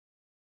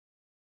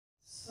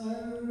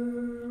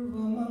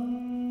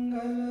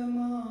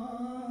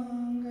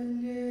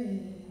सर्वमङ्गलमाङ्गल्ये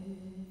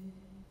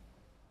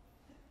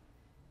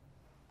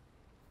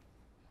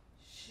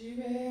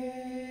शिवे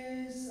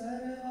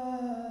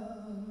सर्वासाधिके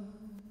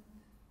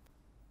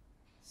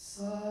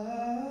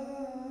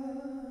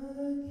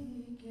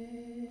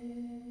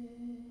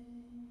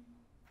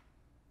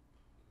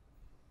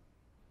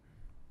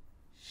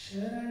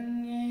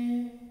शरण्ये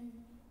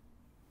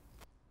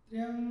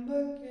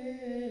त्र्यंबके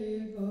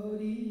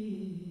गौरी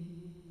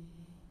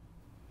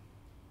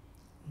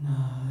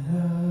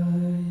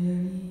नारायणी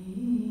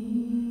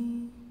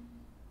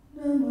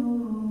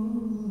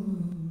नमोस्तुते।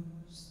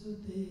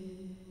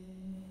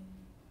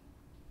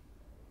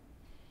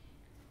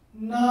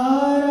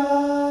 नारायणी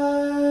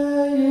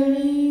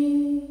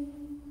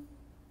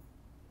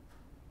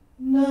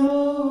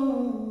नमोस्तुते।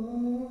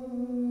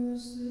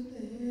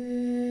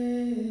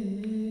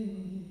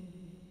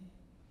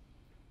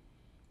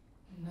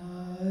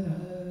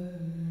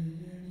 नारायणी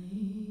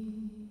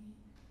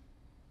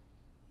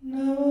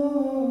नमोस्तुते।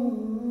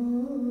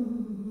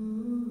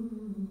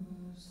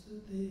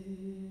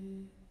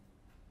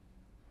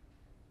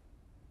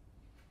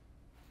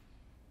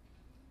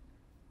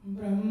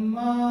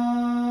 ब्रह्मा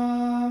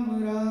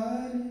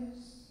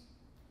मुरारिस्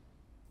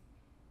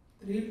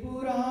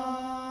त्रिपुरान्तकारी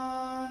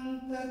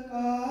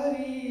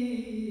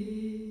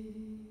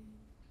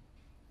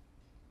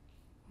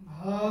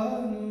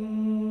भानु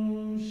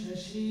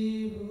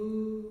शशिभूमिसुतो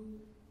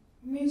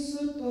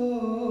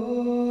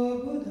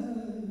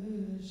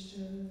बुधश्च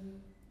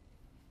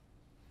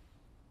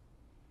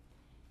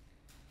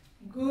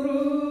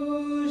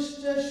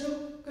गुरुश्च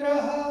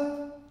शुक्रः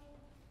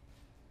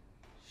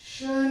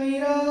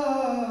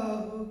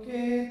शनिराहु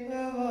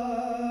केतवः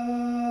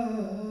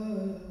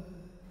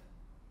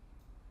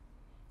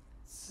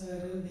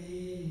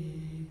सर्वे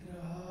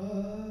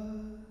ग्रहाः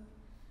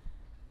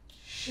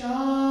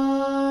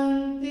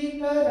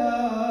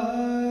शान्तिकराः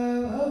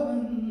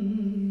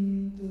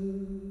भवन्तु।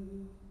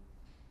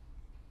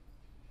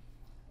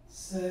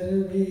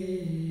 सर्वे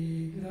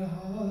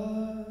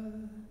ग्रहाः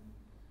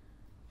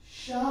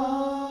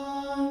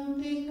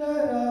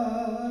शान्तिकराः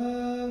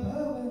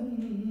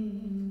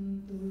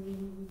भवन्तु।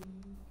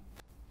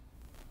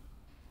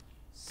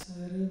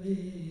 सर्वे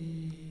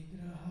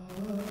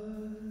ग्रहाः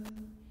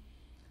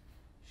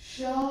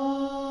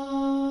शान्तिकराः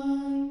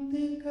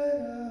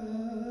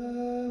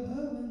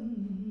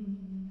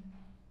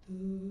भवन्तु।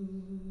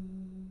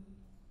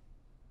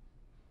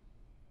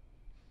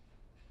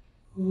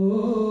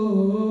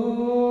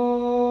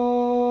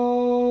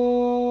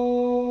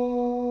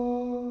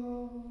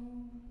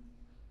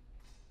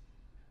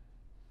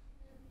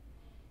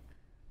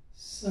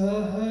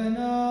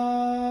 सहना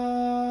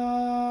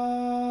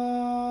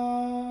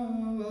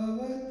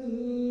भवतु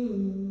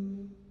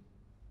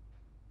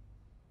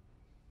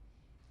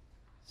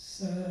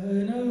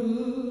सहनौ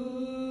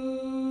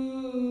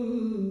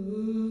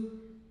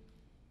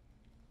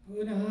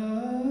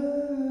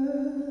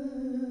भुनक्तु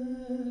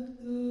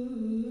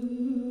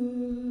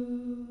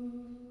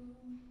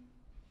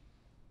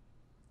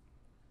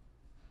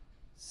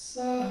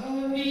सह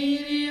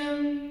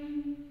वीर्यं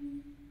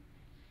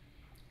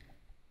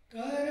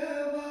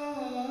करवावहै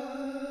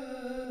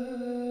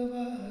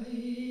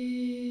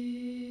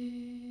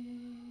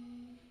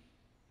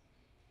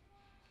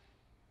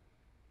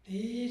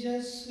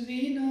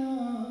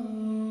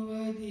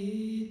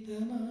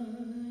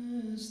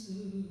तेजस्विनावधीतमस्तु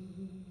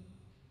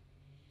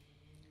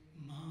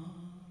मा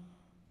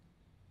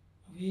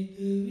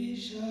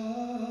विद्विषावहै।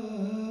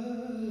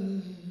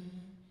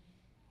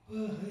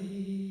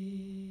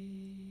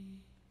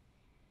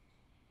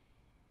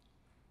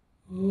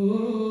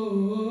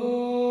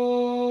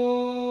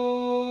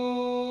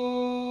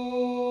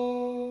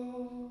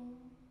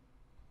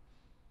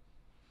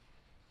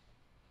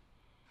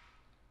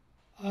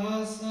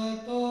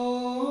 असतो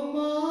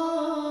मा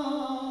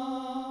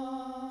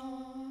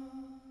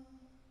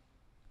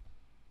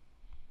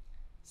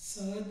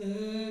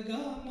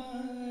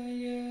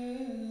सद्गमय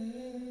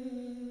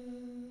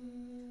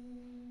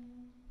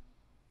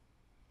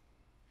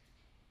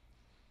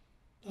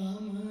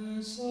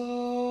तमसो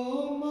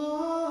मा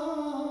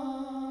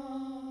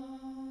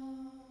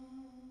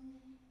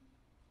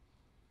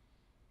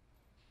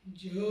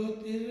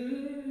ज्योतिर्गमय।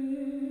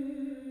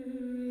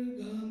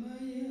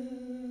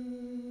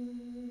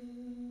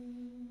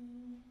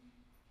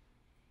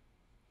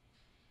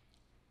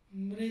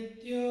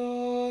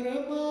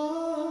 मृत्योर्मा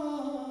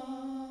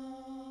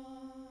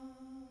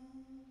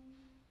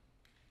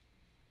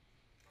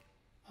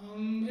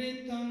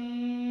अमृतं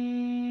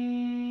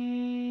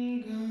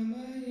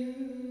गमय।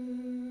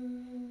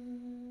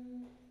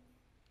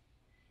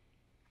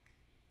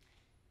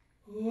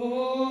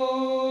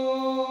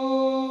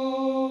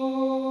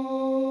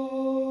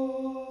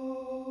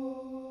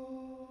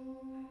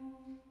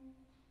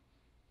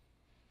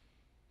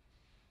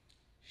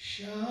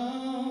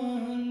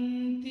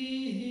 शांति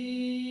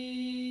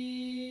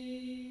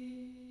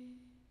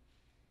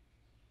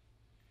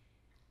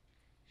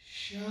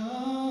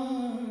शांति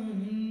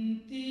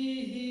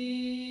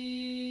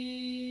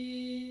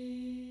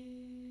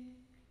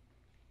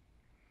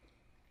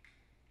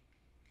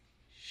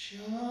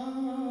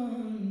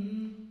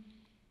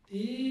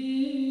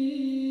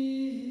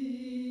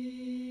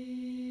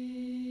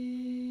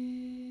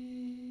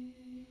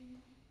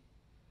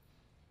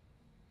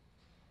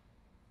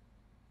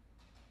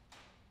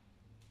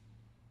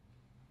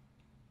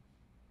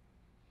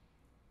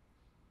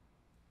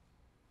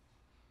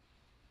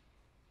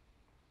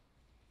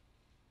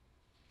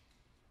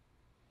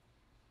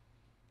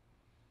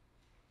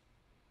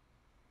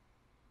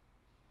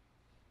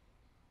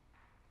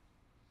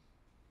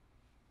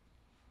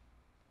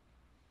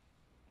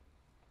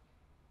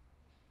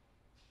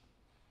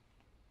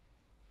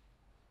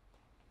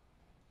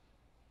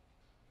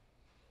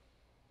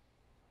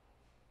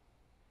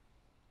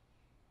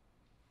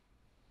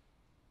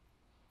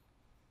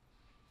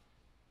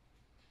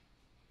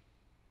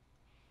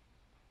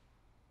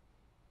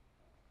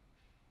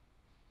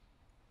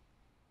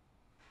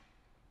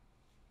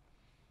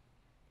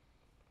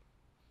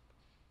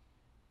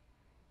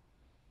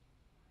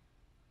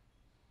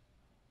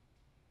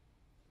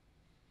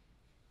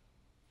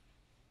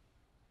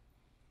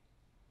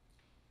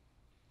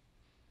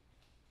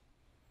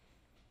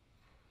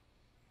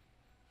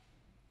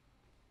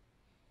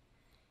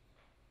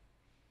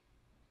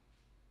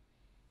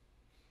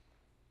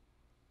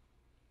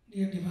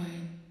dear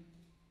divine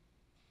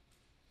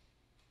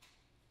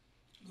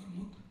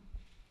Gurmukh,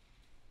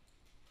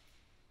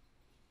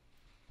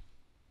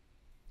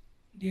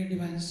 dear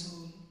divine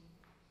soul,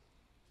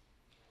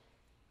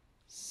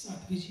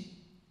 Satviji,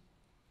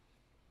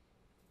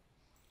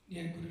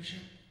 dear Guru Shabd,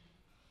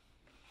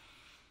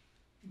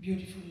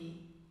 beautiful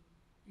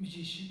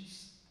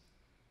musicians,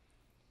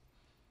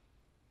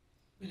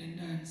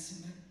 Belinda and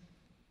Simran,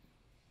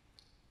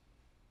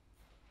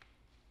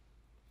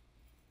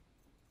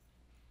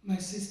 my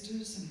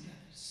sisters and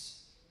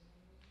brothers,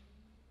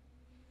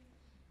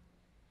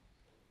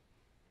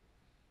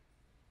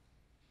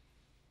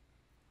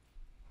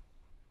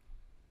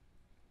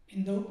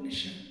 in the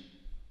Upanishad,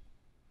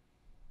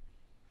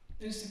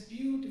 there is a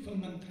beautiful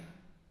mantra.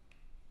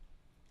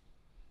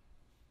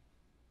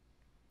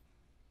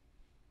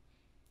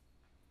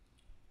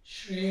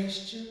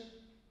 Shreyascha,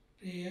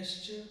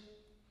 Preyascha,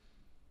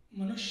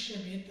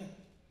 Manushyametat,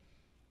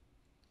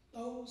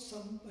 Tau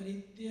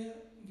Samparitya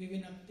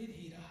Vivinakti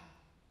Dhira.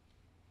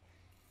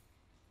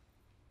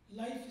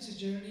 Life is a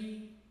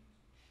journey.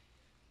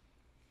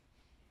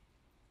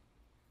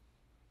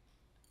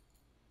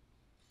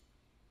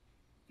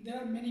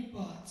 There are many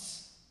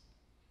paths.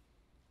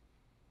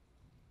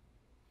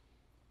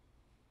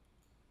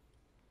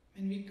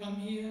 When we come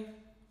here,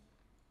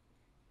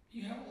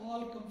 you have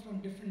all come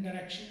from different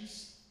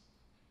directions.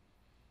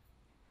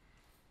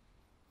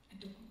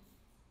 It took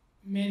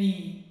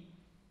many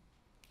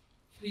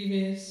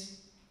freeways,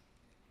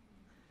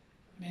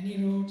 many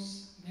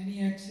roads,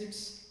 many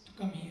exits to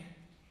come here.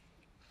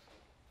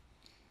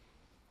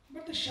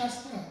 But the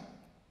Shastra,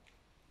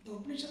 the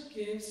Upanishad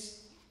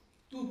gives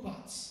two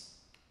paths,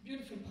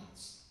 beautiful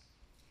paths.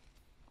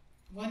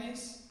 One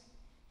is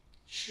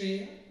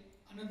Shreya,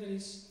 another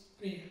is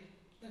Preya.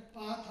 The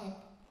path of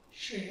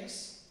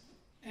Shreyas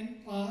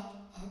and path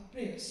of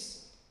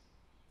Preyas.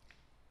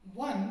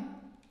 One,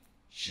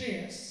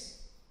 Shreyas,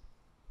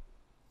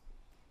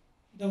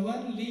 the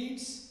one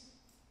leads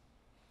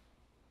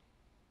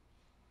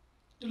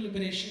to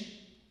liberation,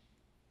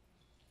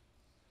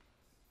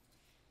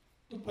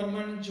 to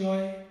permanent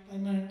joy,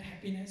 permanent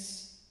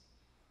happiness.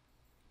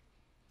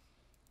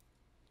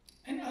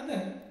 And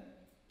other,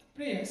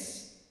 the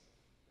Preyas,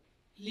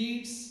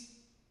 leads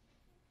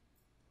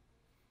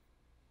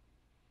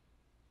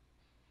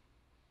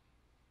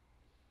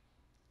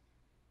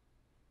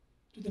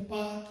to the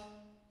path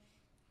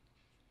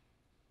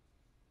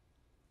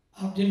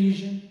of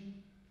delusion,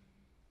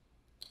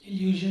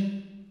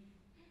 illusion.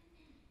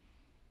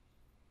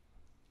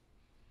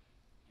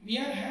 We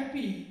are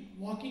happy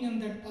walking on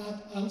that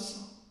path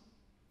also.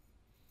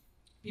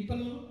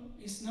 People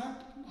is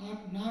not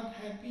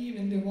happy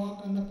when they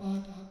walk on the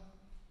path of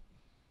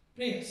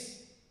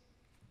prayers.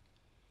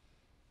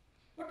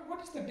 But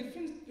what is the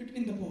difference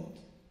between the both?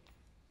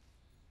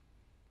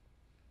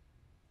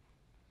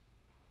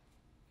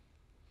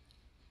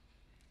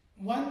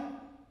 One,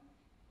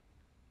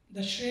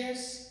 the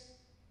Shreyas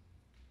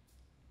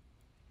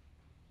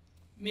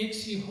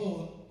makes you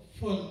whole,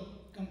 full,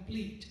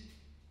 complete.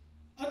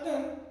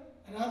 Other,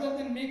 rather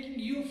than making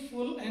you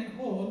full and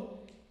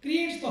whole,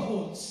 creates the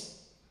holes.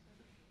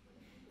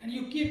 And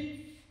you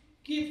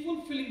keep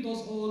fulfilling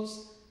those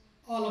holes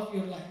all of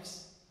your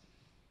lives.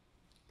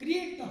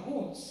 Create the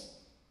holes.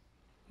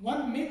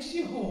 One makes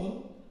you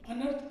whole,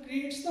 another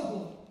creates the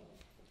whole.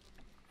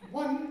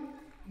 One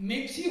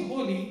makes you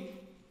holy,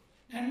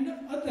 and the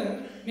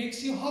other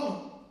makes you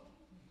hollow.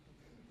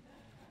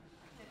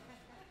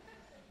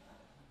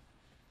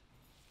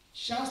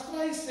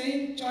 Shastra is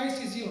saying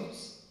choice is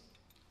yours.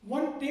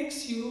 One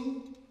takes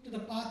you to the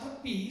path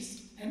of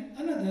peace and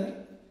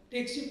another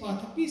takes you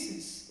path of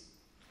pieces.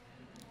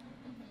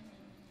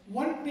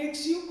 One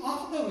takes you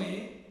off the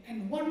way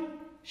and one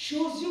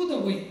shows you the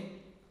way.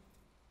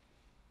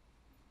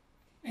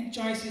 And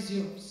choice is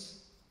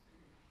yours.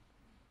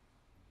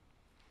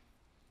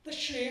 The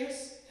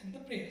Shreyas and the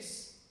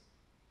Preyas.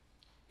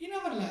 In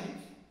our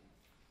life,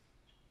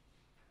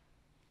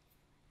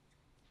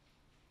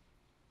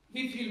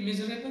 we feel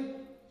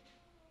miserable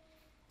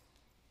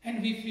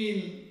and we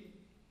feel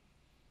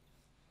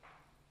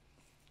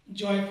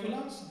joyful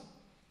also.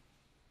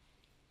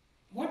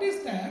 What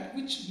is that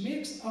which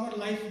makes our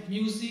life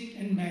music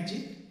and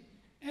magic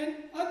and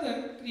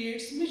other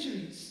creates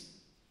miseries?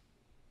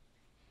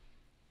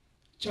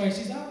 Choice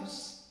is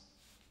ours.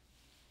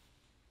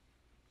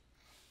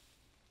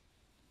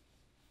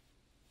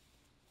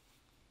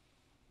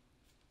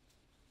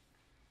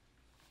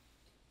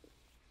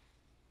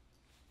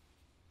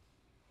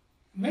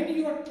 When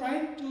you are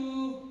trying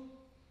to,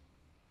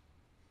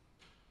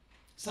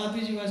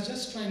 Sadhviji was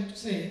just trying to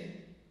say,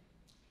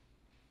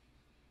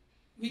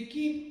 we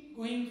keep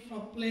going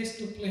from place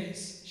to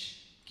place,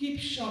 keep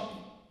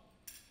shopping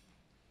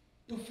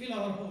to fill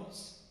our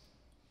holes.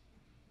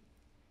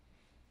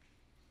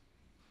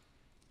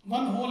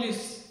 One hole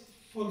is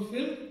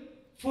fulfilled,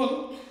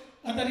 full,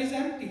 other is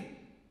empty.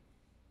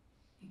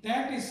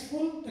 That is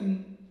full,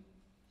 then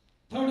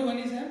third one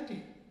is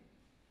empty.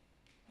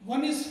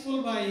 One is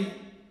full by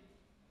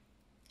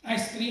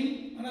ice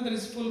cream, another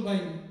is full by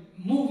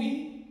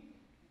movie,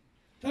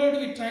 Third,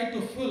 we try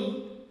to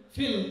fill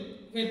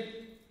with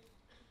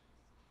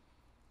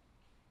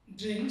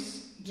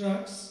drinks,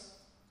 drugs,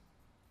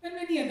 and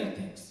many other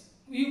things.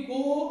 You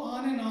go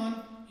on and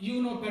on,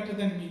 you know better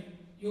than me.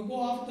 You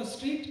go off the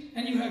street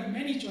and you have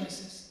many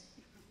choices.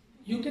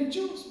 You can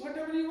choose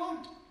whatever you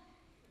want.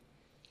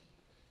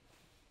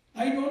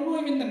 I don't know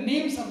even the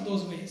names of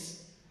those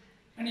ways,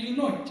 and you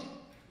know it.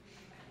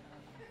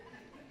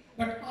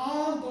 But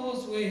all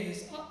those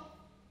ways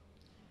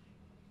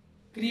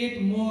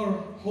create more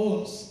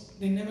holes.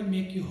 They never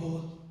make you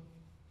whole.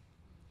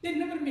 They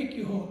never make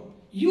you whole.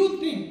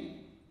 You think,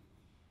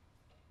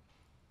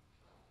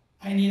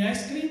 I need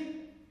ice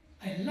cream.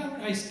 I love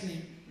ice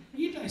cream.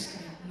 Eat ice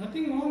cream.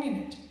 Nothing wrong in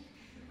it.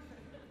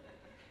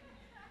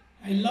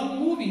 I love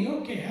movie.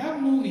 Okay, have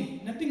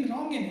movie. Nothing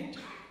wrong in it.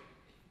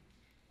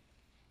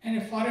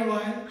 And for a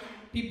while,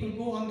 people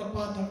go on the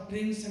path of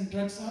drinks and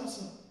drugs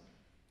also.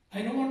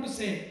 I don't want to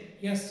say,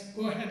 yes,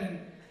 go ahead and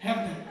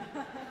have them.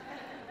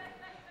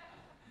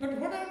 But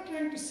what I'm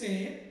trying to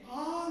say,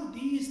 all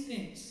these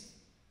things,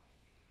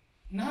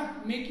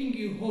 not making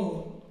you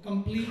whole,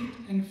 complete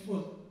and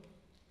full,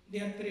 they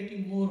are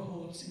creating more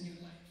holes in your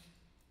life.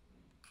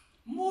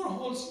 More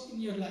holes in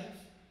your life.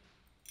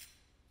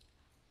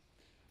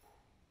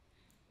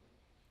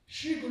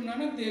 Sri Guru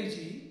Nanak Dev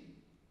Ji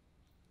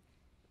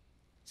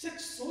said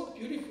so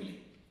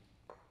beautifully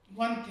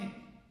one thing.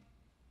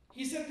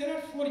 He said there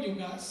are 4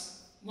 yugas.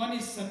 One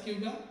is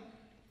Satyuga,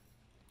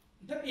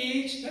 the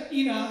age, the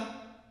era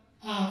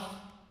of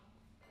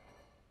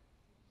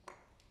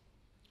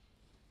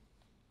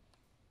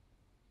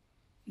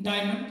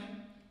diamond.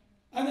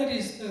 Other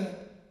is the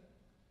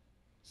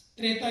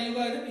Treta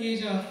Yuga, the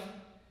age of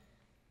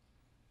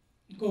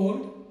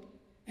gold.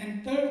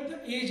 And third,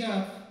 the age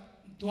of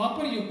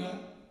Dwapar Yuga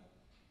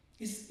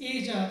is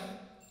age of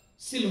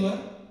silver.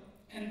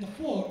 And the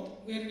fourth,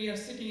 where we are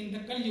sitting in the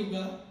Kali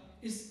Yuga,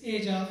 is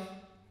age of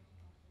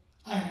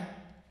iron.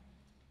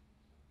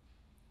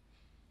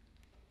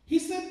 He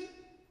said,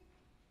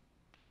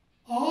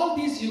 all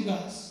these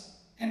yugas,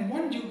 and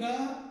one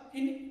yuga,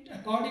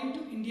 according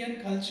to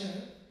Indian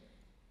culture,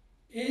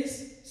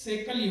 is,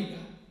 say, Kali Yuga,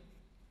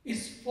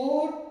 is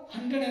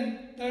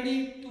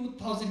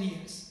 432,000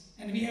 years,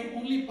 and we have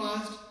only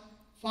passed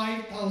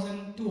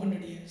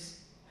 5,200 years.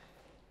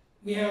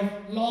 We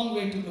have long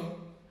way to go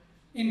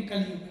in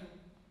Kali Yuga.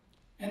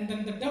 And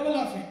then the double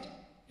of it,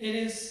 it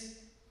is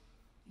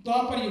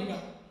Dwapar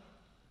Yuga,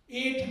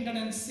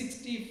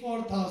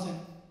 864,000,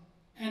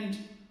 and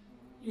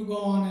you go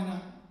on and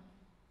on.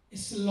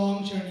 It's a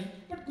long journey.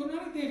 But Guru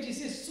Nanak Dev Ji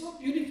says so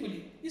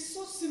beautifully, it's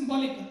so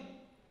symbolical. He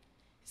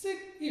said,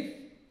 if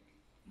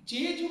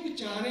जे जुग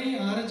चारे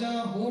आरजा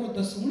होर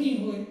दसूणी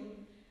होए,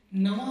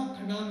 नवा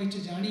खड़ा विच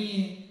जानिए,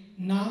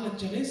 नाल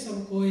चले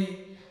सब कोए,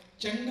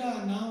 चंगा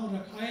नाम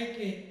रखाए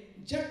के,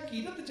 जग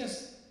कीरत जस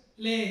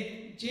ले,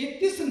 जे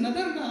तिस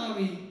नदर ना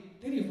आवे,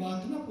 तेरी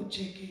बात ना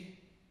पूछे के.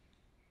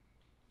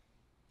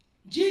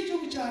 जे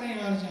जुग चारे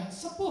आरजा,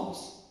 suppose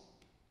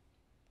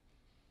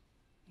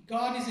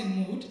God is in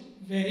mood,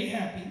 very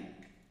happy,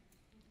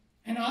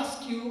 and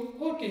ask you,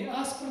 okay,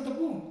 ask for the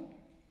boon.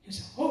 You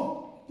say,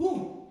 oh,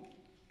 boon.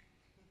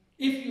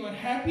 If you are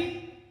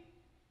happy,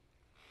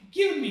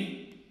 give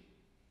me.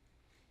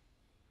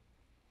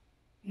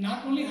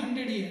 Not only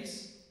 100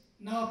 years.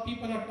 Now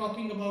people are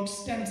talking about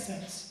stem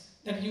cells,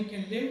 that you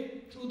can live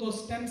through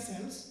those stem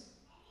cells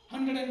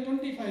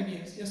 125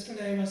 years.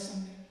 Yesterday I was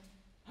somewhere.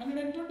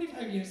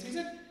 125 years. He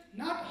said,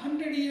 not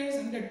 100 years,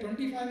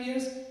 125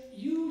 years.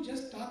 You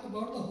just talk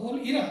about the whole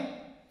era.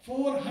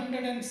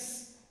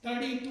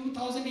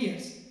 432,000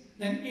 years.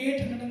 Then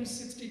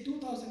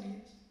 862,000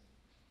 years.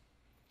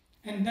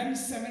 And then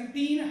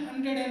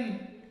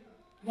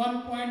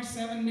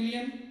 1,701.7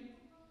 million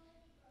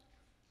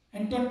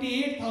and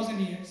 28,000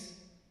 years.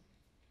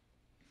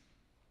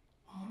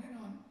 On and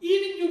on.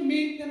 Even you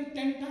make them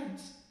 10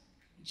 times.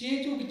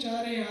 Je jo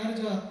vichare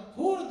arja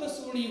hor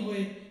dasuni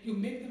hoye. You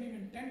make them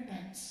even 10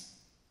 times.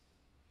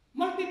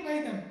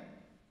 Multiply them.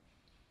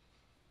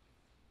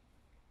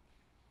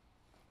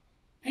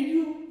 And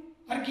you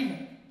are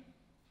given.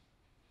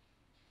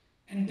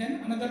 And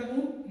then another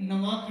boon,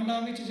 Nama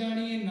Khanda vich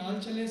janiye, naal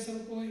chale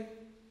sab koe.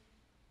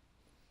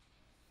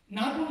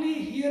 Not only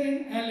here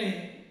in LA,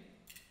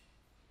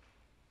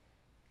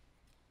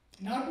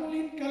 not only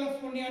in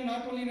California,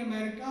 not only in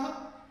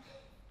America,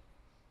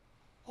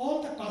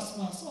 all the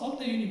cosmos, all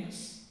the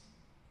universe.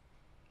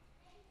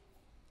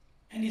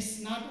 And it's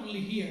not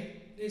only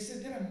here. They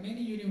said there are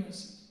many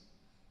universes.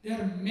 There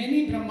are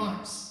many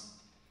Brahmans.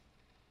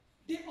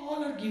 They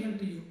all are given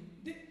to you.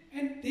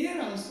 And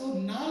there also,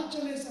 naal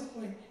chale sab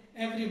koe.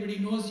 Everybody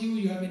knows you,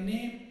 you have a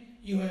name,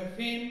 you have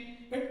fame,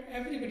 but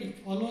everybody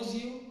follows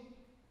you.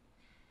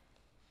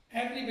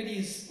 Everybody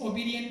is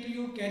obedient to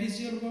you, carries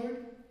your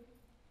word.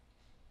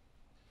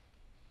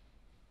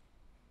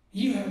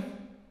 You have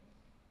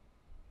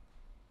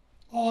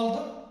all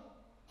the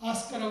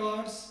Oscar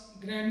awards,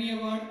 Grammy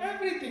award,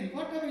 everything,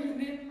 whatever you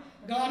name,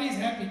 God is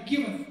happy,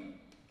 given.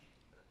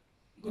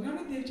 Guru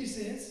Nanak Dev Ji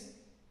says,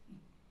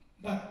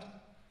 but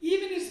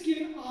even is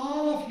given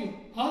all of you,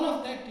 all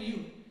of that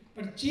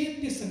चेत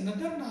तिस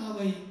नदर ना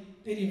आवई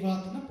तेरी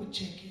बात ना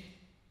पूछे के.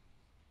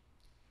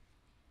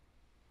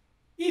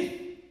 If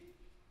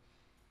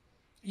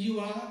you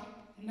are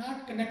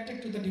not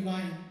connected to the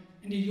divine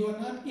and you are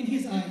not in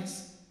his eyes,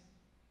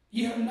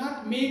 you have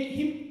not made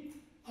him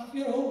of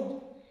your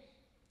own,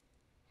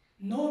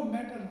 no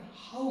matter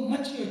how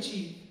much you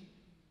achieve,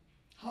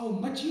 how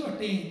much you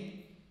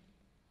attain,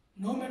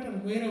 no matter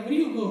wherever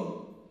you go,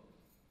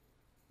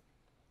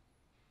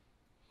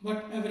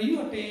 whatever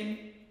you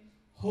attain,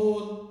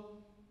 whole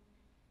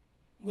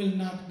will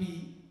not be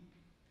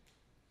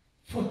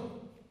full.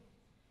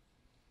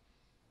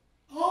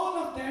 All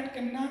of that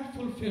cannot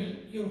fulfill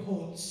your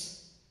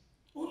wholes.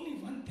 Only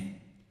one thing.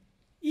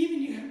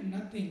 Even you have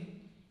nothing,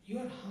 you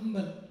are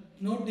humble,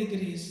 no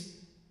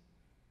degrees,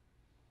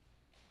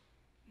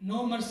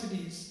 no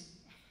Mercedes,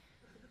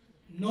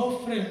 no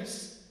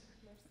frills,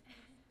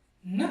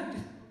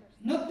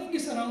 nothing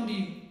is around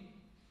you,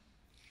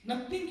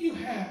 nothing you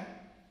have.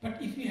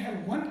 But if you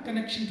have one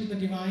connection to the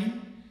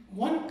divine,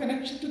 one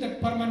connection to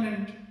that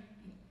permanent,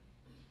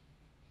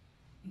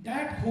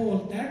 that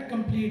whole, that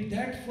complete,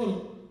 that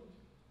full,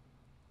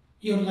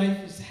 your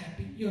life is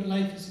happy, your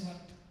life is worth.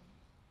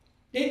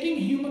 Taking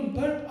human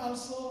birth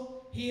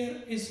also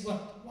here is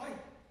worth. Why?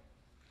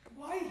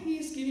 Why he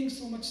is giving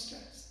so much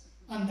stress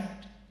on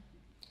that?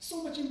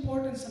 So much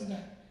importance on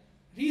that.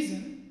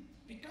 Reason,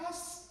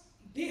 because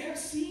they have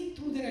seen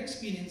through their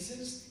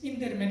experiences in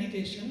their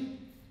meditation,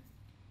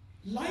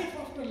 life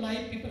after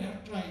life people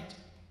have tried.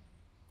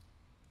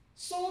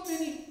 So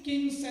many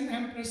kings and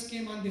emperors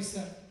came on this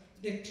earth.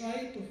 They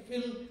tried to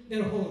fill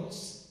their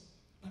holes,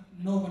 but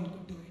no one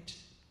could do it.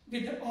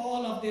 With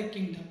all of their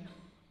kingdom.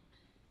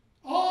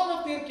 All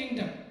of their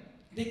kingdom,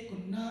 they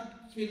could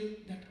not fill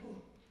that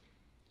hole.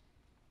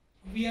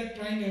 We are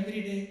trying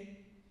every day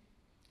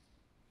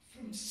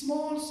from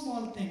small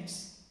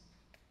things,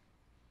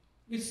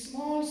 with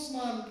small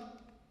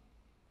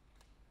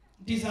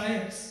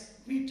desires,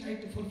 we try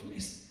to fulfill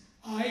it.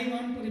 I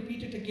want to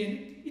repeat it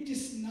again. It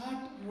is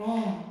not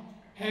wrong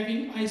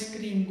having ice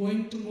cream,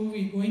 going to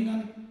movie, going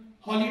on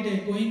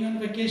holiday, going on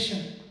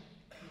vacation.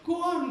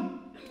 Go on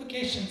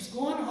vacations,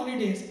 go on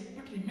holidays,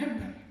 but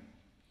remember,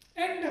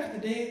 end of the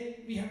day,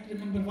 we have to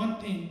remember one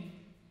thing,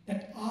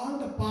 that all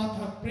the path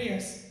of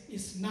prayers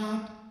is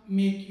not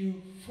make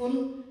you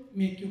full,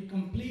 make you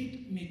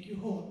complete, make you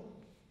whole.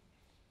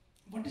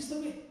 What is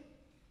the way?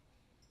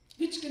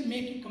 Which can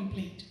make you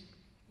complete?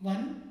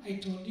 One, I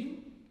told you,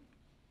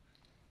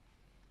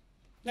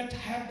 that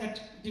have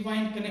that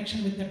divine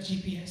connection with that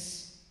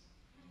GPS.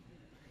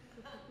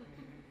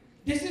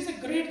 This is a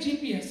great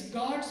GPS,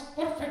 God's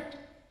perfect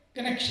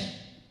connection.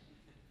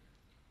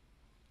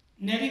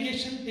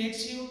 Navigation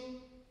takes you.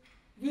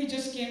 We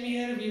just came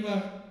here, we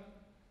were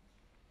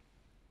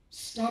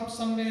stopped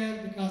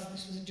somewhere because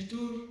this was a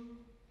detour.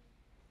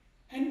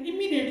 And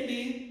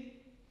immediately,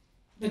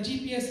 the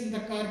GPS in the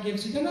car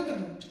gives you another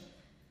route.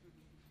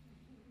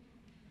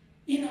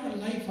 In our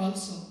life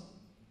also,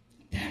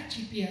 that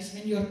GPS,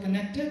 when you are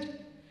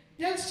connected,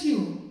 tells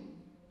you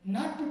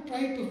not to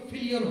try to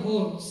fill your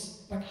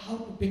holes, but how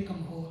to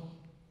become whole,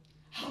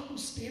 how to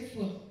stay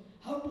full,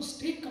 how to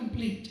stay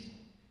complete.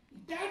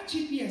 That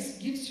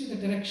GPS gives you the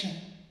direction,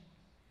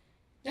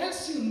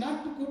 tells you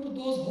not to go to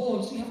those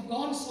holes you have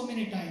gone so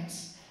many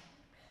times.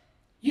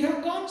 You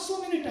have gone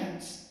so many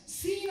times,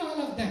 seen all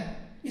of them.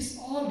 It's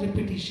all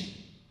repetition.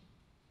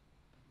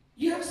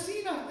 You have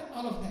seen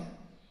all of them.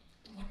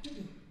 So what to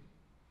do?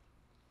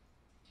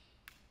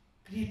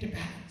 Create a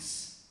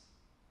balance.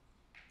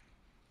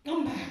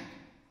 Come back.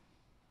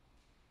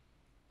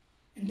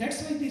 And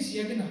that's why this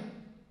yagna,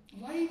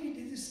 why we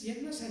did this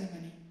yagna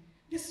ceremony?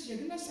 This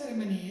yagna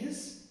ceremony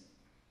is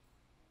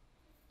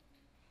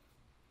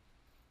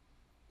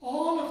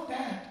all of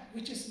that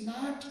which is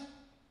not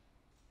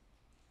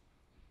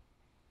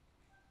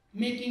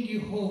making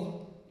you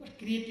whole, but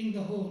creating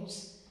the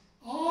holes.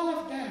 All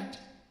of that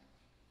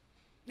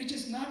which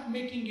is not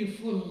making you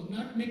full,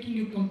 not making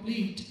you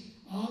complete,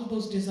 all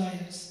those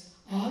desires,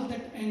 all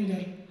that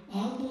anger,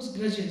 all those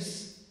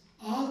grudges,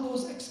 all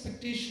those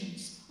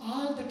expectations,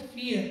 all that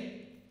fear,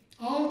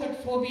 all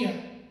that phobia,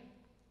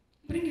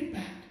 bring it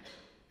back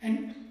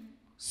and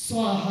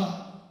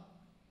swaha,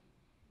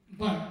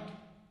 burnt,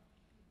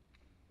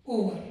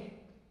 over,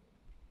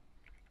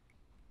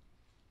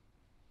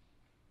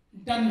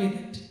 done with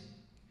it.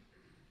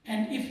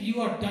 And if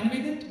you are done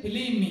with it,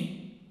 believe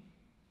me,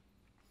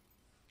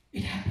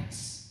 it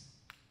happens.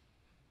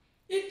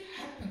 It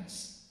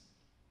happens.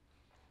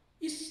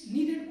 It's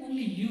needed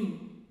only you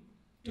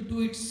to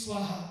do it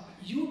swaha.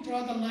 You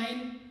draw the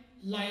line,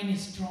 line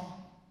is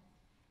drawn.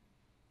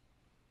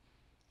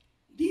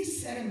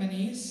 These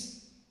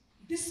ceremonies,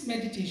 this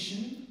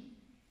meditation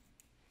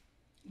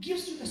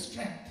gives you the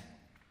strength.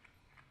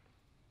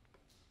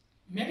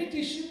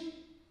 Meditation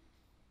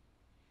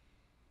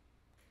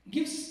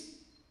gives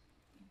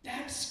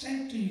that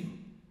strength to you.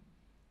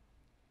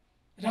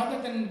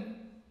 Rather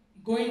than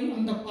going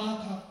on the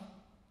path of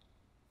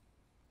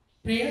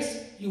prayers,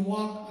 you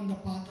walk on the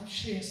path of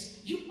shreyas.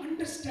 You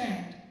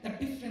understand the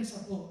difference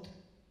of both.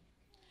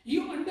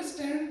 You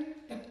understand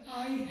that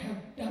I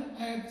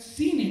have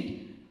seen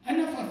it,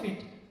 enough of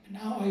it.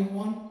 Now I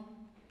want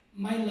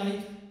my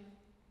life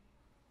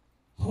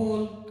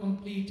whole,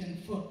 complete,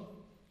 and full.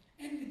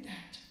 And with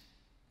that,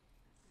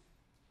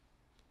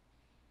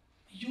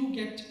 you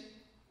get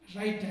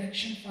right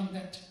direction from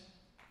that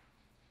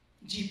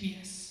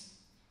GPS.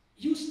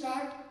 You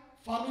start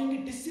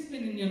following a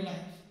discipline in your life.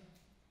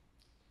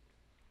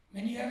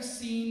 When you have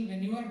seen,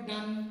 when you are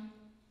done,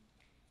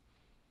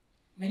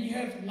 when you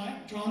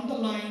have drawn the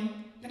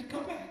line, then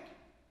come back.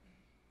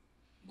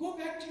 Go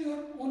back to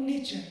your own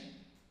nature.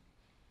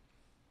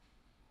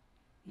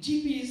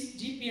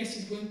 GPS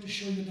is going to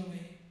show you the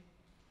way.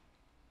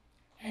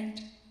 And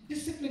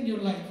discipline your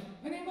life.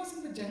 When I was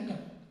in the jungle,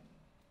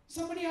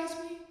 somebody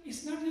asked me,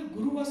 is not your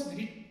guru was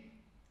very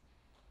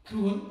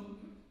cruel?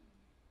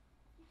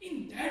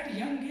 In that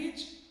young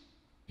age,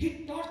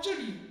 he tortured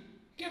you,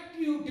 kept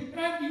you,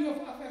 deprived you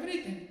of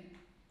everything,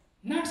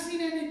 not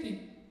seen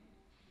anything.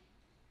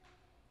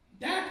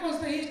 That was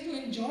the age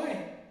to enjoy.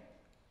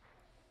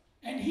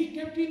 And he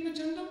kept you in the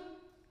jungle?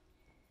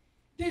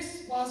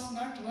 This was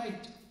not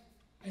right.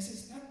 This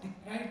is not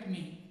deprived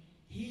me.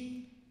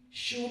 He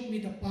showed me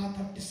the path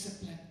of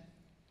discipline.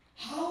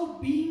 How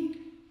being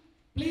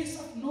place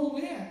of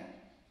nowhere,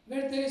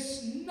 where there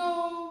is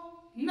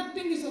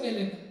nothing is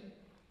available.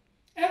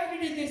 Every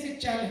day there is a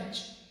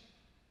challenge.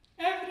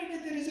 Every day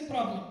there is a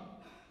problem.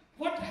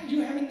 What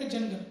you have in the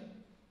jungle?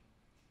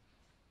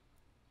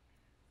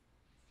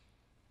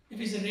 If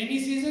it's a rainy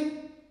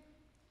season,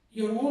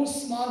 your own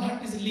small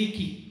hut is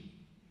leaky.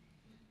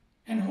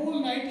 And whole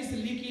night is a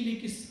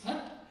leaky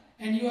hut,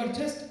 and you are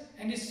just,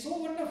 and it's so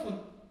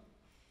wonderful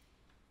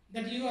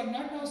that you are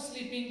not now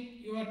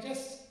sleeping,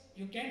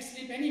 you can't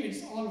sleep anyway,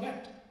 it's all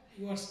wet.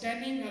 You are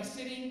standing or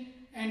sitting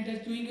and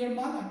just doing your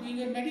mala, doing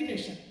your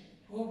meditation.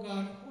 Oh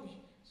God,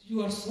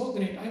 you are so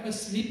great, I was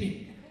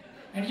sleeping.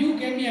 And you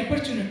gave me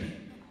opportunity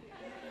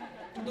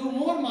to do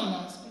more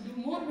malas, to do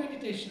more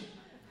meditation.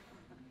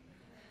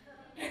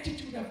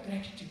 Attitude of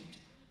gratitude.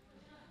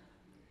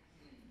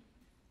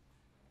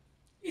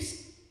 It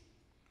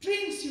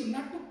trains you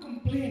not to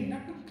complain,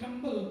 not to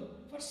grumble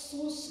for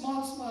so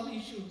small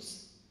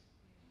issues.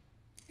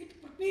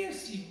 It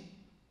prepares you,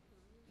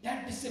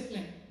 that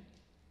discipline.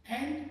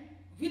 And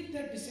with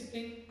that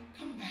discipline,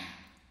 come back.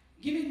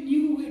 Give a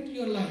new way to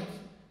your life.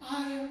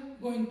 I am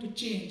going to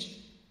change.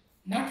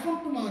 Not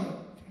from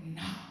tomorrow, from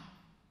now.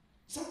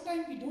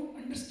 Sometimes we don't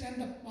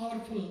understand the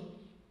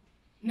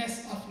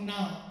powerfulness of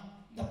now,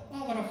 the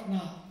power of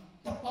now,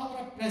 the power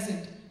of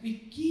present.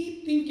 We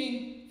keep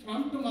thinking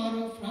from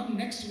tomorrow, from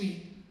next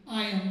week,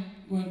 I am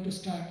going to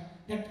start.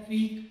 That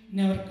week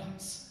never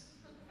comes.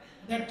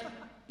 That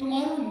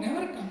tomorrow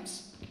never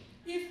comes.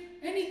 If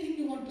anything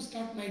you want to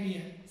start, my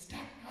dear,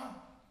 start now.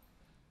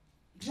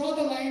 Draw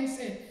the line,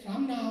 say,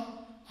 from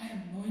now, I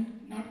am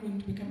not going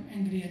to become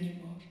angry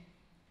anymore.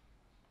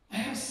 I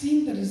have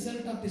seen the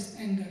result of this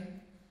anger.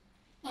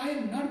 I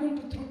am not going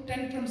to throw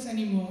tantrums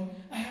anymore.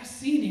 I have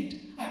seen it.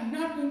 I am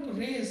not going to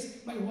raise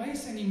my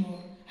voice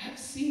anymore. I have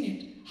seen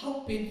it.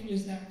 How painful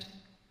is that?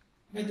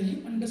 Whether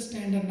you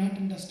understand or not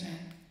understand.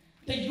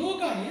 The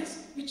yoga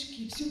is which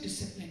keeps you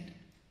disciplined.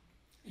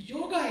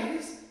 Yoga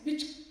is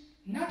which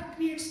not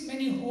creates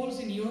many holes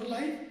in your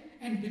life,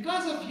 and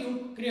because of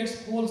you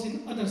creates holes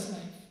in others' life.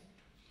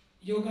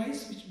 Yoga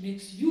is which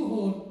makes you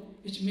whole,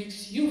 which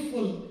makes you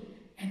full,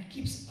 and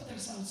keeps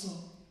others also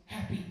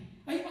happy.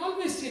 I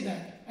always say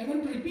that. I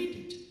want to repeat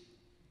it.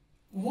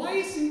 Why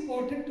is it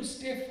important to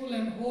stay full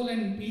and whole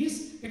and in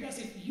peace? Because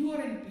if you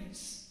are in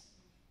peace,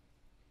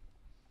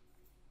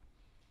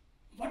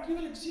 what you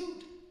will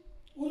exude?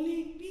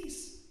 Only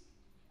peace.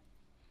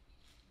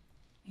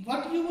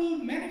 What you will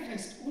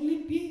manifest?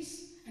 Only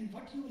peace. And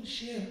what you will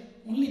share?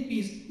 Only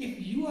peace.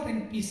 If you are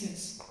in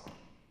pieces,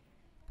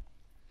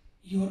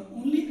 you are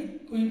only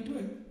going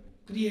to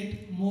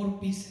create more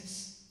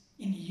pieces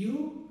in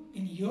you,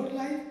 in your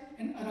life,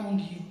 and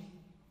around you.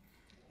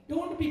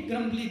 Don't be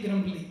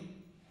grumbly.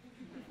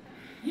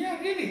 Yeah,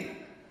 really.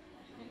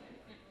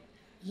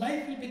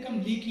 Life will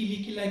become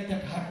leaky like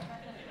that hut.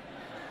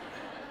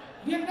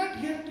 We are not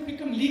here to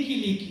become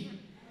leaky.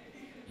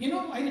 You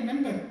know, I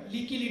remember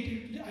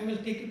leaky, I will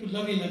take you to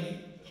lovey.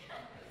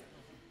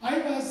 I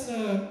was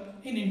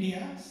in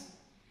India,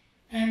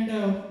 and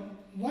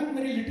one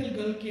very little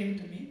girl came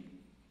to me,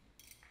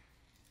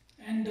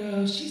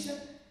 and she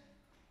said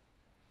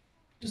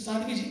to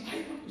Sadhviji,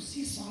 I want to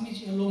see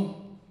Swamiji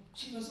alone.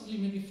 She was only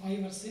maybe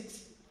 5 or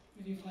 6,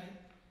 maybe 5.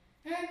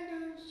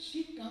 And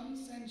she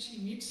comes and she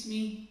meets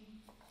me,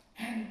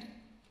 and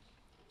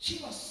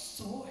she was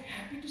so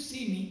happy to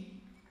see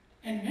me.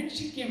 And when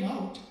she came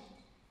out,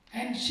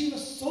 and she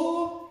was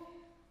so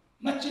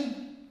much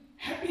in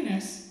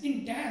happiness,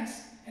 in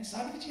dance, and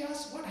Sadhviji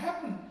asked, what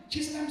happened?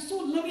 She said, I'm so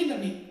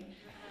lovey.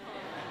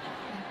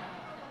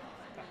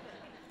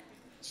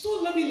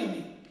 So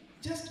lovey.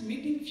 Just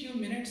meeting few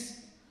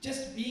minutes,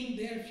 just being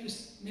there a few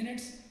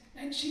minutes,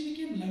 and she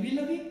became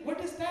lovey.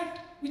 What is that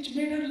which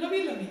made her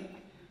lovey?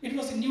 It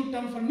was a new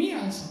term for me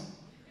also.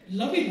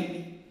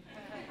 Lovey.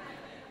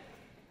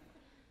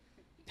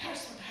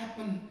 That's what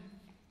happened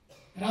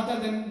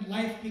Rather than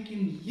life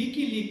becoming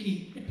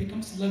leaky, it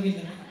becomes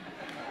lovey.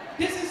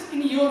 This is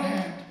in your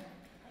hand.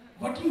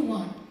 What you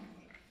want.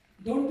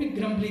 Don't be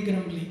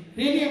grumbly.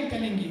 Really, I'm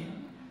telling you.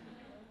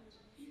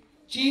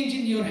 Change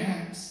in your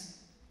hands.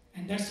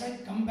 And that's why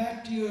come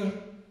back to your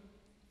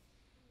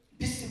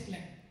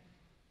discipline.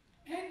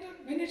 And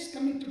when it's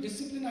coming to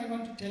discipline, I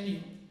want to tell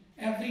you,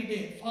 every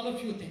day, follow a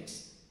few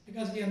things.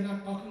 Because we are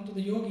not talking to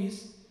the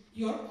yogis,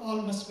 you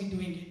all must be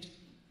doing it.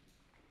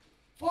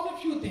 Follow a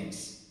few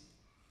things.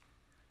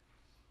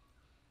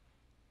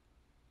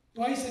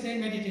 Twice a day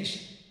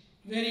meditation,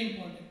 very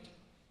important.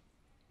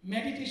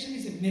 Meditation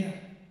is a mirror.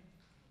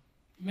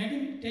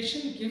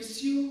 Meditation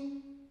gives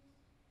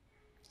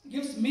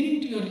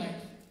meaning to your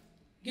life,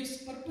 gives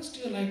purpose to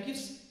your life,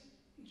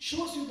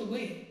 shows you the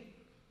way.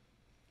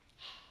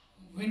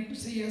 When to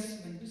say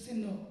yes, when to say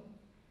no.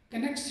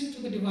 Connects you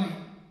to the divine.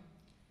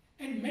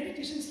 And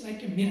meditation is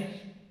like a mirror.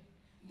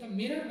 The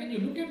mirror, when you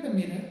look at the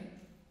mirror,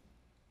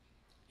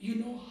 you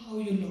know how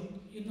you look.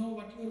 You know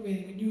what you are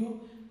wearing. You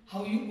know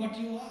what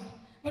you are.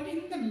 But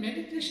in the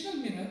meditational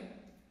mirror,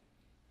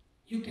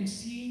 you can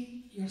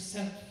see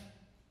yourself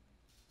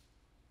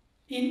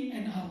in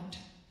and out.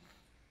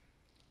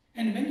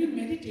 And when you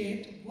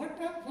meditate,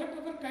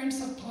 whatever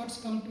kinds of thoughts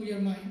come to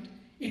your mind,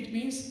 it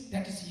means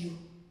that is you.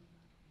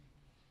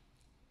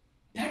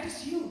 That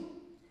is you.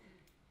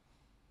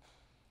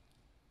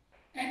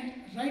 And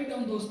write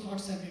down those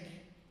thoughts every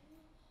day.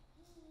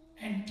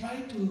 And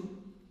try to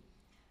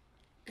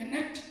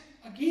connect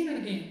again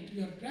and again to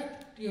your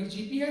breath, to your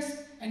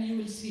GPS, and you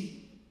will see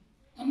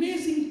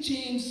amazing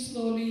change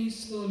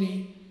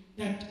slowly,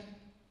 that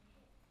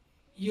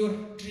your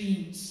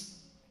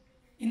dreams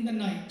in the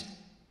night,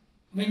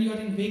 when you are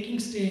in waking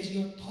stage,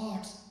 your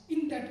thoughts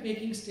in that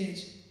waking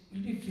stage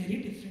will be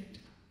very different.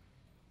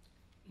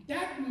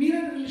 That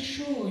mirror will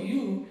show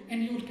you,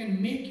 and you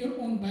can make your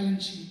own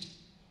balance sheet.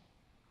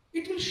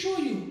 It will show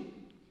you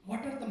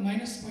what are the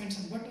minus points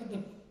and what are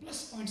the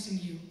plus points in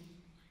you,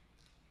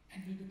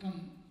 and will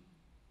become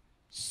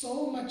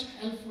so much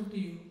helpful to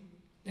you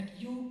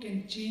that you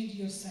can change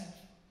yourself.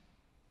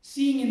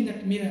 Seeing in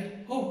that mirror,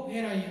 oh,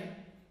 here I am,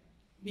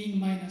 being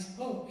minus.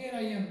 Oh, here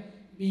I am,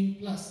 being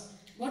plus.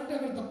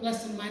 Whatever the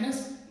plus and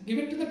minus, give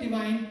it to the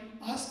divine,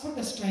 ask for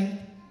the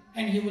strength,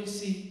 and you will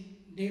see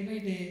day by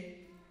day,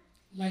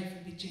 life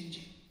will be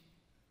changing.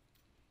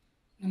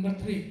 Number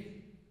 3.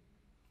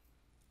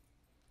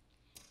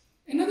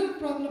 Another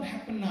problem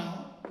happens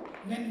now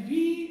when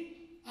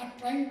we are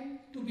trying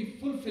to be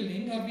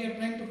fulfilling, or we are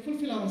trying to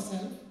fulfill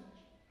ourselves.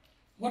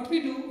 What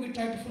we do, we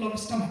try to fill our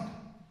stomach.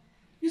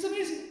 It's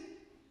amazing.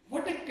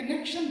 What a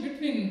connection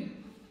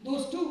between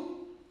those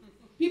two.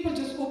 People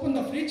just open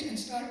the fridge and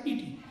start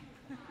eating.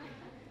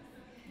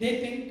 They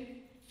think,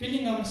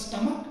 filling our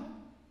stomach,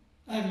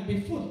 I will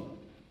be full.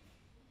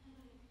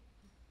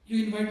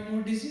 You invite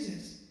more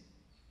diseases.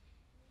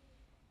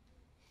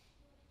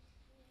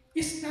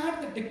 It's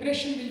not that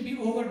depression will be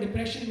over,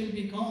 depression will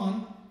be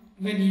gone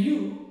when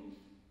you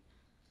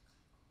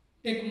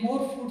take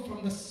more food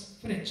from the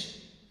fridge.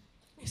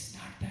 It's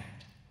not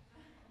that.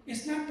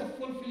 It's not to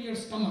fulfill your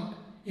stomach.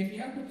 If you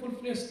have to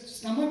fulfill your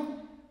stomach,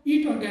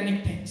 eat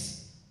organic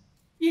things.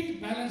 Eat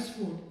balanced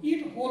food.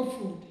 Eat whole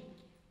food.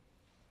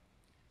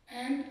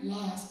 And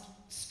last,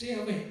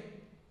 stay away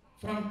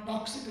from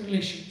toxic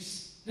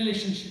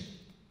relationship,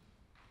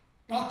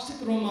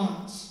 toxic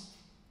romance,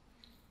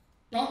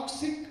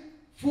 toxic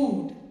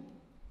food,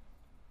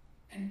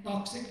 and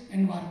toxic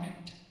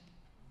environment.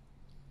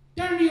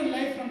 Turn your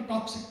life from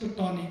toxic to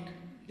tonic.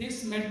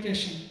 This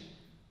meditation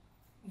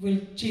will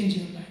change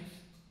your life.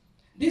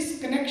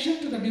 This connection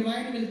to the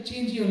divine will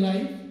change your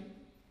life,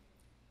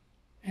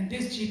 and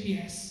this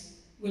GPS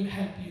will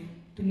help you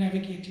to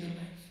navigate your life.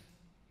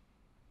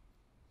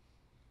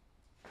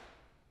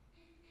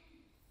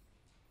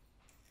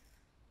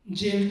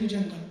 Jail to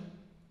jungle.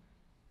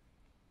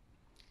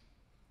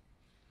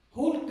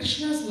 Whole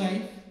Krishna's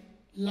life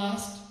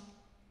lasts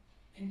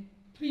in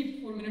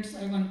 3-4 minutes.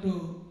 I want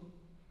to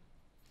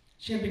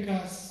share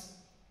because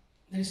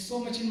there is so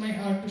much in my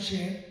heart to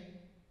share.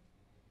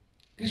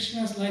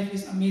 Krishna's life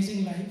is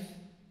amazing life.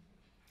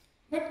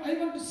 But I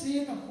want to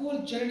say the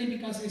whole journey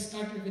because I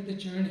started with the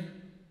journey.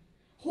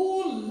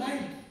 Whole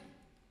life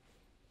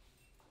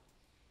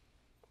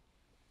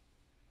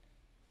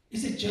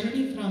is a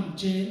journey from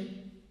jail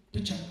to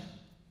jungle.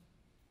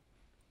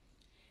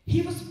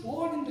 He was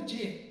born in the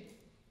jail.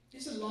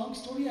 It's a long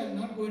story, I'll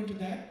not go into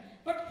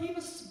that. But he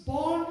was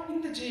born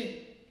in the jail.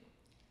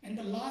 And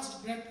the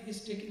last breath he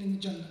is taken in the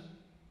jungle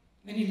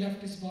when he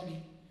left his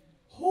body.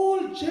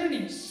 Whole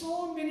journey,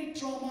 so many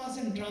traumas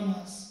and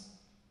dramas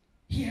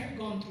he had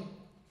gone through.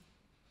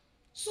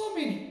 So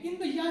many. In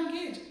the young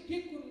age,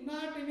 he could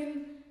not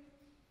even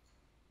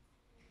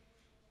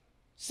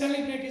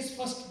celebrate his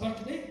first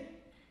birthday.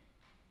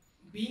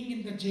 Being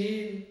in the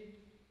jail,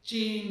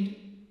 chained,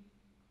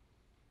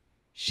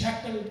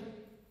 shackled,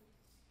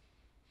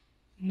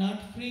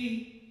 not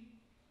free.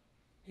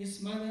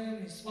 His mother,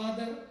 his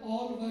father,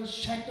 all were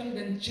shackled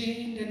and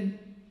chained and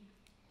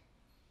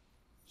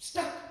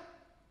stuck.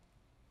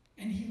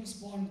 and he was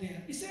born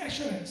there. It's an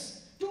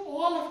assurance to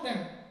all of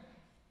them.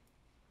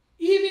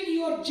 Even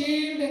you are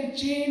jailed and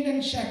chained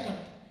and shackled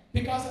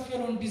because of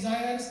your own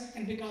desires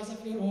and because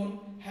of your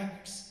own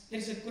habits. There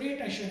is a great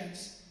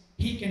assurance.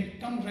 He can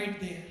come right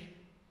there.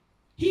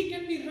 He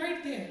can be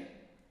right there.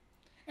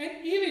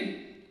 And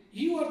even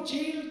you are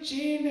jailed,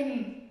 chained,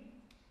 and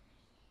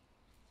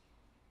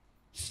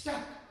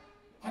stuck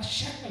or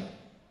shackled.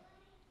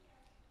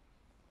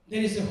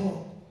 There is a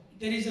hope.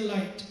 There is a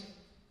light.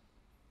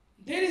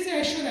 There is an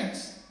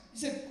assurance.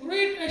 It's a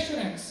great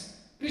assurance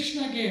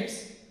Krishna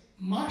gives.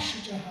 Ma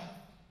shuchaha.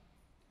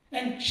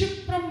 And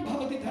kshipram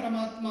bhavati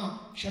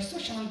dharamatma shasva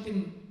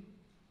shantim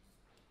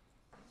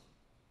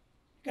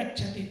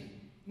gacchati.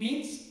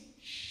 Means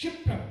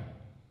kshipram,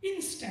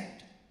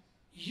 instant.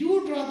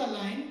 You draw the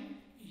line,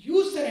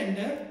 you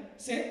surrender,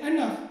 say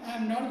enough, I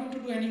am not going to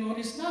do anymore.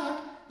 It's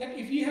not that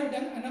if you have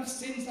done enough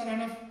sins or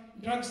enough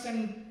drugs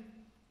and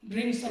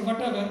drinks or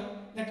whatever,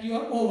 that you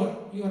are over.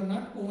 You are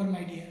not over,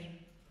 my dear.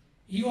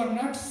 You are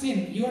not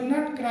sin. You are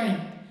not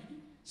crime.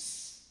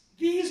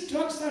 These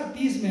drugs are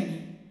these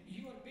many.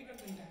 You are bigger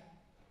than that.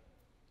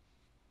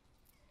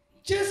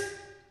 Just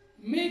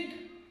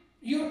make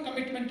your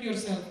commitment to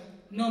yourself.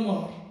 No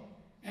more.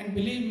 And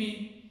believe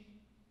me,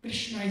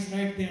 Krishna is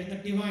right there, the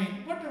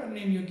divine, whatever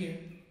name you give.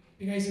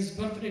 Because it's his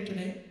birthday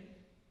today.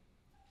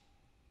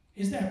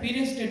 It's the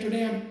appearance day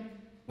today.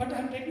 But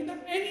I'm taking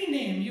any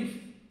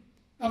name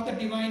of the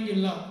divine you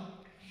love.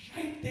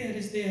 Right there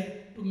is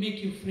there to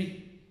make you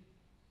free.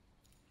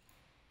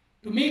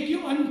 To make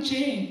you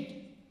unchained.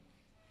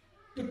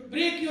 To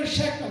break your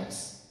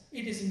shackles.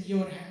 It is in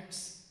your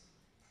hands.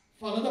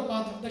 Follow the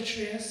path of the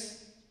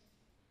Shreyas.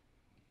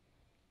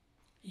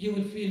 You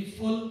will feel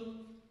full,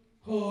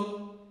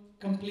 whole,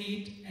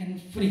 complete,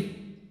 and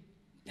free.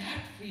 That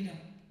freedom.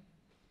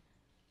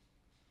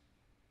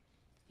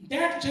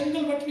 That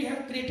jungle what we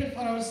have created for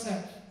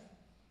ourselves.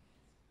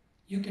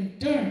 You can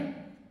turn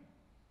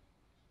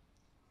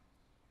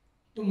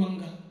to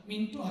Mangal,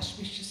 mean to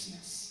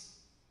auspiciousness.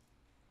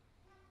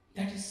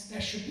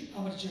 That should be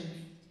our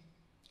journey.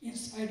 In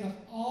spite of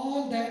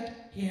all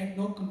that, he had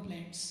no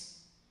complaints.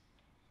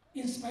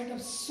 In spite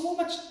of so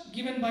much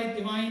given by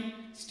divine,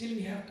 still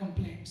we have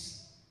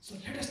complaints. So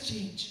let us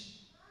change.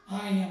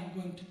 I am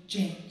going to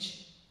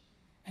change.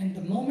 And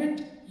the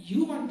moment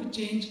you want to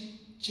change,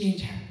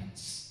 change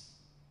happens.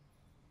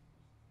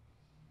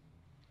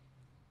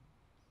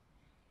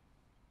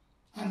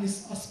 On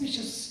this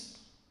auspicious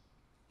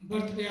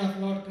birthday of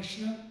Lord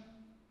Krishna,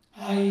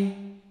 I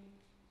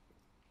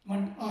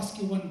want to ask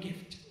you one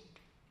gift.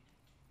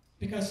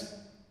 Because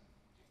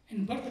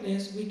in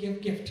birthdays we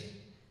give gift.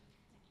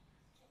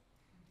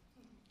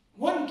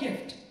 One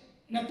gift,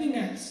 nothing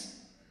else.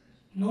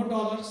 No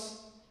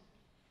dollars,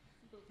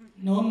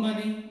 no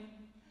money,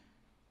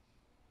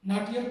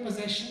 not your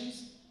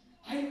possessions.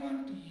 I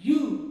want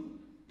you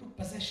to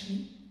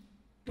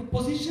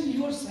position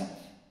yourself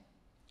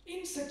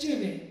in such a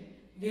way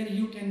where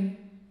you can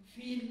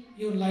feel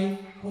your life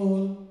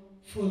whole,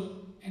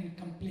 full, and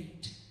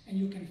complete, and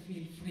you can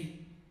feel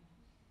free.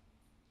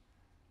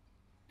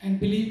 And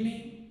believe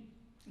me,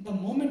 the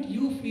moment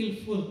you feel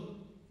full,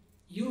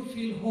 you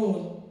feel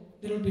whole,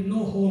 there will be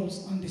no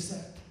holes on this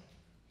earth.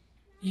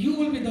 You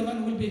will be the one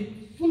who will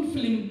be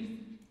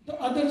fulfilling the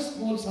others'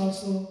 holes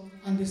also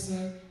on this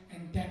earth,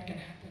 and that can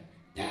happen.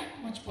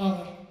 That much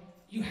power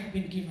you have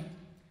been given.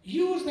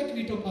 Use that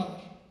veto power.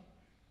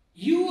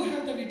 You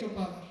have the veto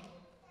power.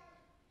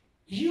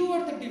 You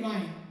are the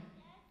divine.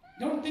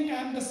 Don't think I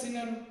am the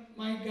sinner,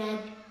 my God,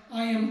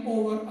 I am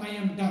over, I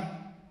am done.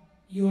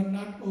 You are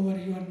not over,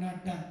 you are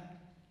not done.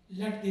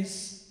 Let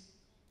this,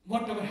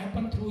 whatever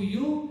happened through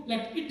you,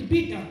 let it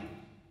be done,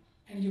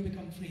 and you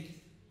become free.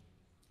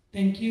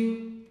 Thank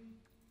you.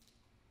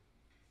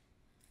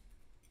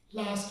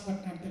 Last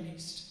but not the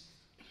least,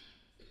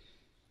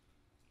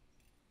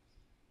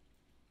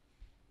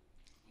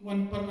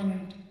 one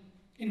permanent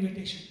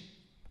invitation.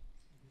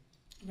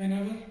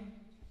 Whenever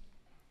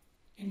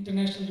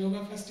International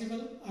Yoga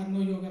Festival or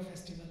no Yoga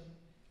Festival,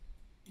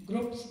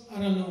 groups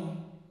are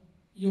alone.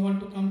 You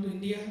want to come to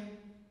India?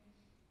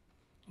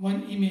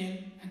 One email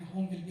and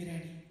home will be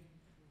ready.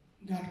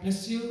 God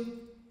bless you.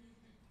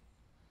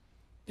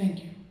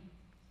 Thank you.